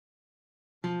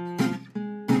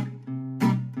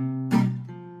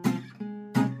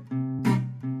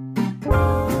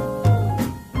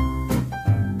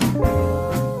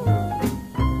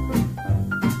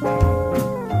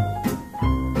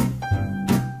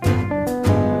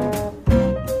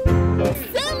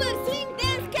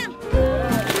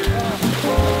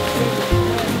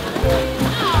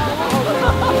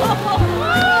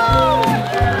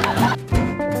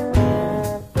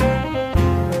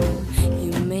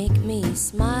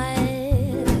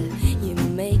smile, you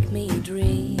make me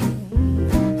dream.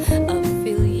 I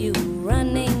feel you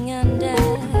running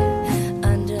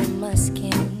under my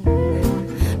skin.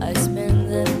 I spend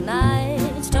the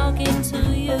night talking to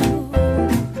you,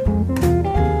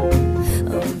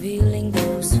 feeling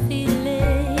those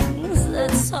feelings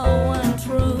that's so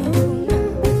untrue.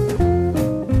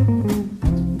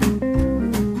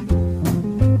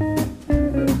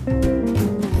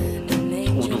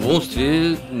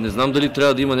 Удоволствие, не знам дали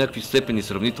трябва да има някакви степени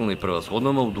сравнителна и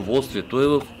превъзходна, но удоволствието е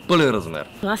в пълен размер.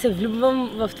 Аз се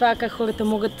влюбвам в това как хората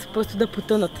могат просто да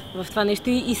потънат в това нещо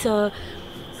и са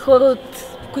хора,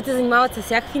 които се занимават с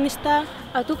всякакви неща,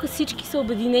 а тук всички са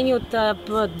обединени от 2,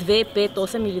 5,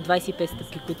 8 или 25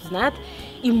 стъпки, които знаят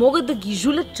и могат да ги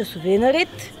жулят часове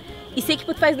наред и всеки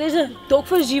път това изглежда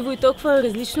толкова живо и толкова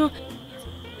различно.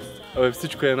 Абе,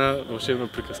 всичко е една вълшебна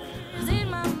приказка.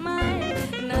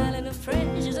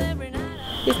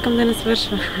 Искам да не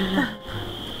свършва.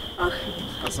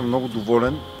 Аз съм много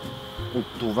доволен от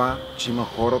това, че има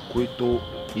хора, които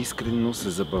искрено се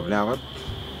забавляват,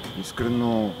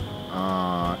 искрено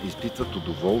изпитват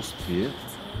удоволствие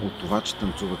от това, че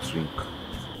танцуват свинг.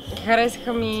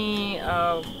 Харесаха ми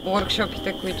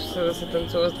workshopите, които са да се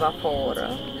танцува с 2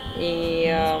 фолуара и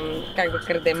как да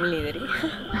крадем лидери.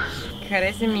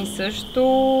 Хареса ми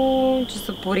също, че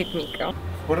са по ритмика.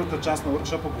 В първата част на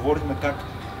workshopа говорихме как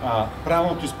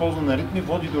правилното използване на ритми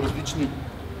води до различни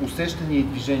усещания и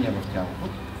движения в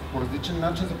тялото. По различен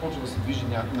начин започва да се движи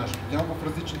нашето тяло в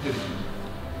различните ритми.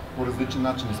 По различен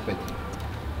начин изпети.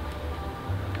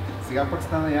 Сега пък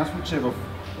стана ясно, че в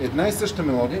една и съща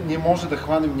мелодия ние може да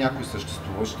хванем някой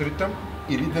съществуващ ритъм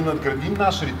или да надградим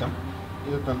наш ритъм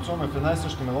и да танцуваме в една и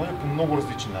съща мелодия по много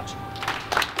различни начини.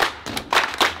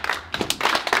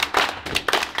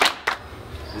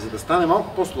 За да стане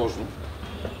малко по-сложно,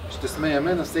 ще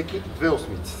смеяме на всеки 2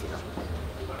 осмици сега.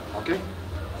 Окей?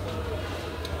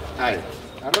 Айде.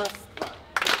 Раз.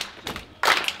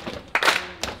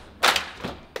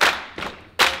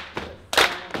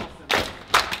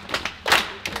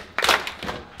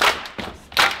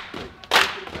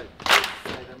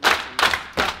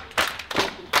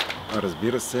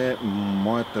 Разбира се,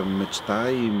 моята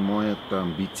мечта и моята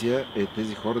амбиция е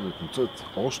тези хора да танцуват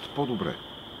още по-добре.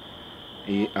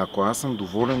 И ако аз съм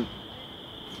доволен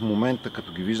в момента,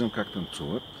 като ги виждам как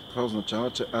танцуват, това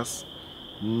означава, че аз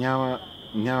няма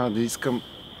да искам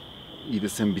и да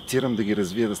се амбицирам да ги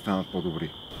развия да станат по-добри.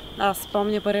 Аз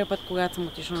спомня първия път, когато съм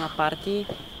отишла на парти,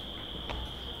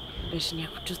 беше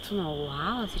някакво чувство на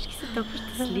вау, всички са толкова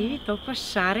щастливи, толкова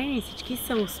шарени, всички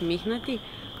са усмихнати.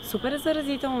 Супер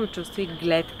заразително чувство и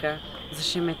гледка,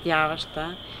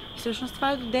 зашеметяваща. И всъщност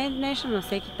това е до ден днешен. На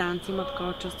всеки танц има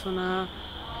такова чувство на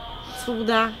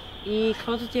свобода. И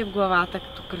каквото ти е в главата,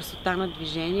 като красота на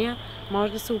движения,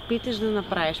 може да се опиташ да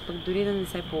направиш, пък дори да не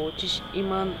се получиш,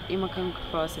 има към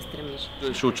какво да се стремиш.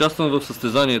 Ще участвам в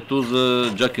състезанието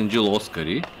за Jack and Jill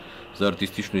Оскари, за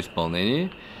артистично изпълнение.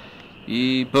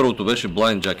 И първото беше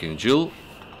Blind Jack and Jill,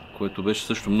 което беше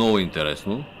също много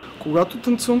интересно. Когато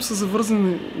танцувам с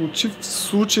завързани очи, в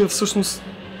случая всъщност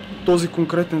този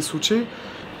конкретен случай,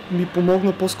 ми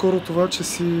помогна по-скоро това, че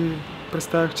си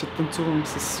представях, че танцувам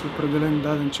с определен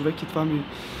даден човек и това ми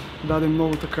даде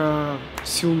много така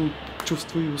силно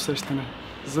чувство и усещане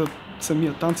за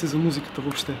самия танц и за музиката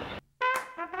въобще.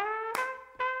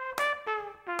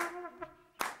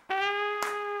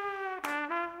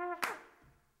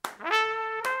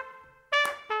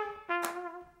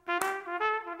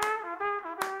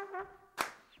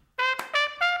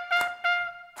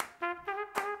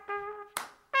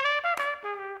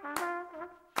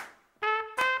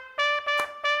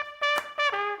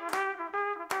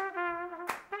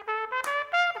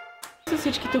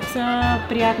 Всички тук са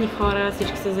приятни хора,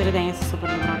 всички са заредени със супер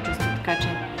добро чувство, така че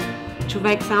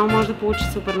човек само може да получи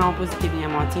супер много позитивни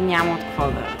емоции, няма от какво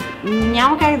да...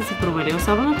 Няма как да се провали,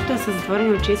 особено като е с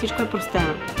затворени очи и всичко е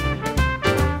простено.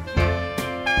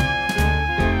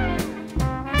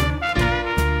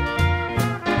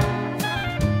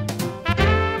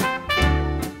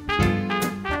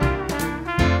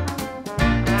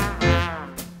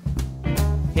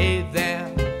 Hey there,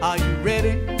 are you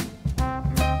ready?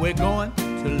 We're going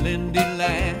to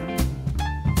Lindyland.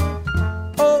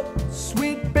 Oh,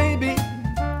 sweet baby,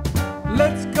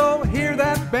 let's go hear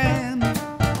that band.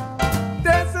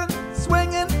 Dancing,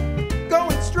 swinging,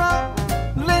 going strong.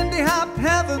 Lindy Hop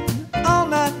heaven all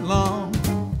night long.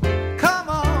 Come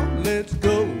on, let's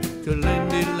go to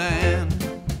Lindyland.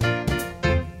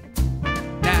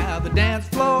 Now the dance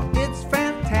floor, it's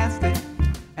fantastic,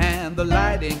 and the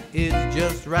lighting is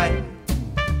just right.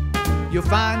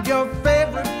 You'll find your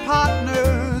favorite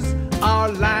partners are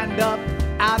lined up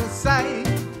out of sight.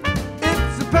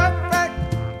 It's a perfect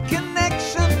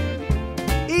connection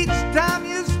each time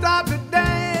you start to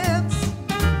dance.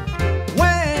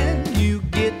 When you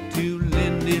get to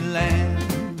Lindyland,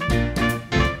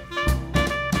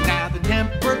 now the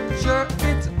temperature,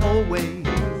 it's always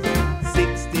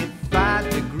 65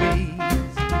 degrees.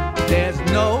 There's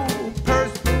no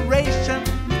perspiration,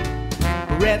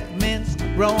 red mints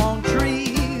grow on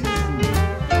trees,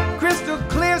 crystal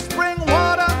clear spring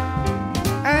water,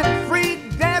 and free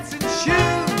dancing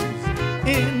shoes.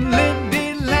 In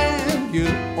Lindyland, you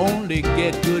only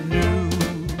get good news.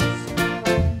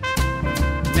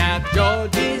 Now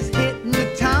Georgie's hitting the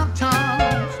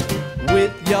tom-toms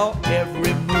with your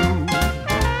every move.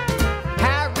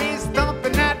 Harry's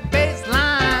thumping that bass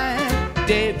line,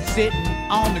 Dave's sitting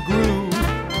on the groove.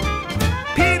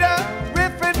 Peter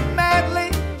riffing madly,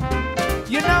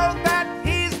 you know that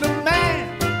he's the man.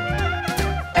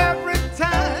 Every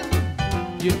time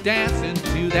you're dancing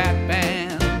to that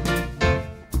band.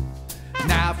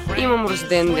 Now Имам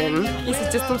рожден ден и се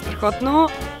чувствам страхотно.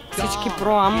 Всички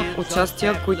про-ам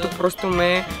участия, които просто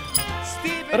ме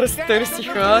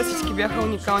разтърсиха, всички бяха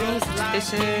уникални и се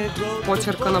четеше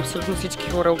почерка на абсолютно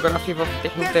всички хореографии в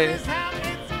техните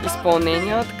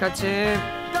изпълнения, така че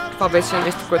това беше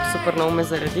нещо, което супер много ме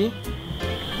заради.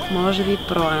 Може би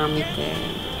програмите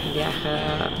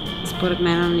бяха според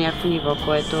мен на някакво ниво,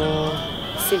 което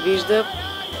се вижда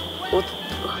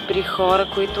при хора,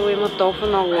 които имат толкова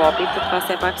много опит, а това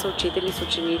все пак са учители с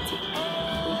ученици.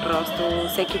 И просто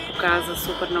всеки показа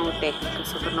супер много техника,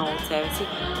 супер много от себе си,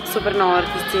 супер много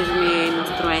артистизъм и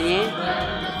настроение,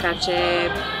 така че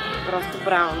просто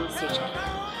браво на всички.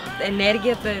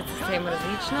 Енергията е съвсем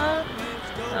различна.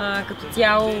 Като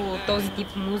цяло този тип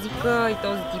музика и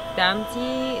този тип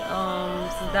танци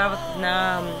създават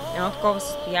едно такова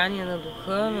състояние на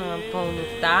духа, на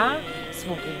пълнота,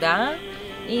 свобода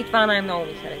и това най-много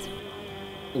ми харесва.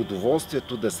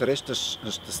 Удоволствието да срещаш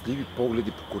щастливи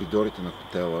погледи по коридорите на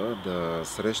хотела, да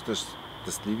срещаш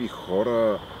щастливи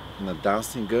хора на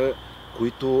дансинга,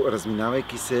 които,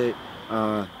 разминавайки се,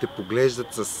 те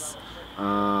поглеждат с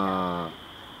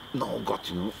много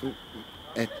готино.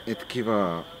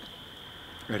 Такива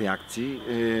реакции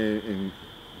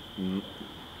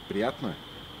приятно е.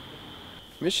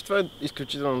 Мисля, че това е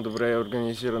изключително добре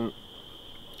организиран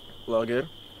лагер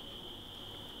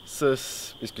с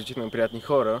изключително приятни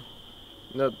хора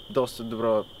на доста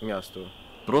добро място.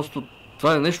 Просто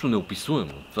това е нещо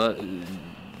неописуемо.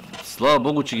 Слава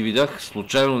Богу, че ги видях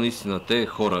случайно наистина те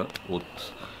хора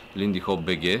от Lindy Hop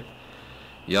BG,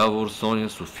 Явор, Соня,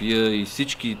 София и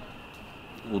всички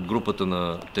от групата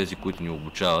на тези, които ни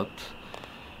обучават.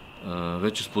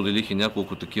 Вече споделих и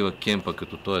няколко такива кемпа,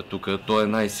 като той е тук. Той е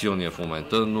най-силният в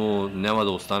момента, но няма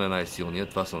да остане най-силният.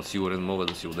 Това съм сигурен, мога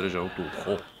да си отрежа едното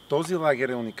ухо. Този лагер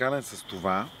е уникален с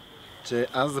това, че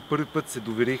аз за първи път се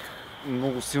доверих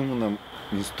много силно на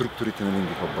инструкторите на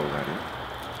Lindy Hop България.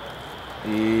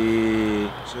 И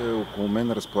че около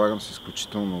мен разполагам с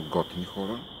изключително готини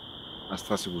хора. Аз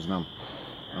това си го знам.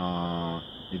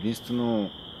 Единствено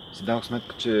си дах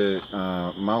сметка, че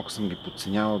малко съм ги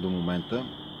подценявал до момента.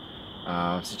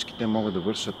 Всички те могат да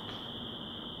вършат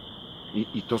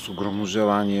и то с огромно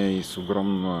желание и с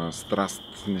огромна страст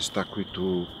неща,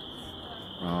 които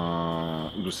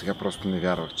до сега просто не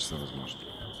вярвах, че са възможни.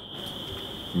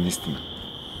 Наистина.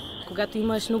 Когато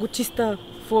имаш много чиста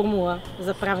формула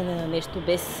за правене на нещо,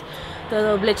 без да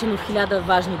е облечено в 1000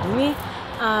 важни думи,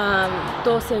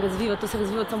 то се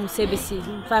развива само себе си.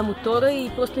 Това е мотора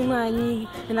и просто има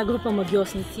една група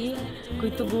магиосници,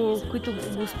 които го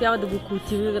успяват да го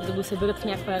култивират, да го съберат в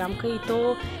някаква рамка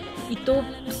и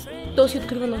то си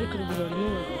открива нови кръговори.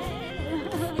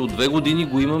 От 2 години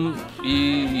го имам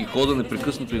и хода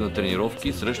непрекъснато и на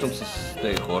тренировки, срещам се с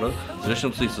тези хора,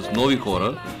 срещам се и с нови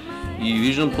хора и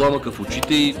виждам пламъка в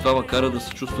очите и това ме кара да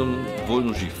се чувствам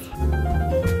двойно жив.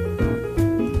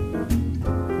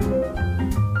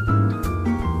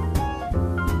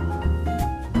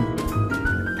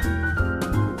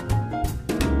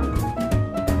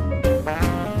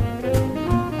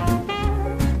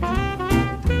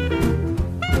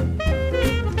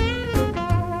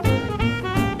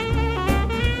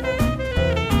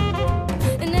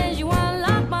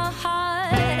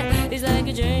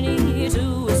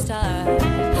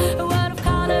 What of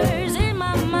colors in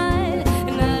my mind,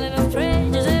 and I live afraid.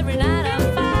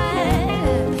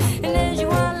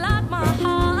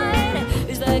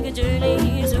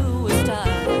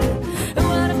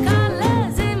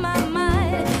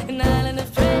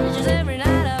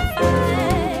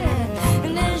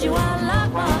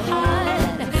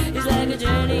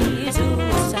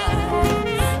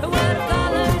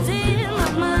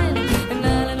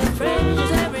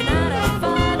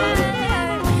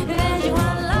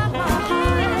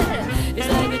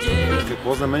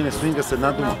 за мен е свинга с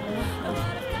една дума.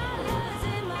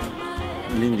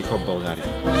 Lindy Hop България.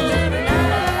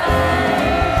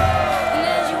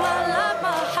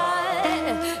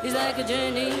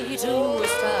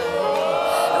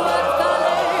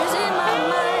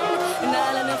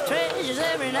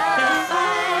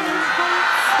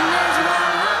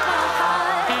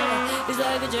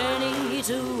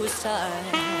 To a star,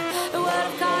 what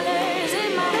of colors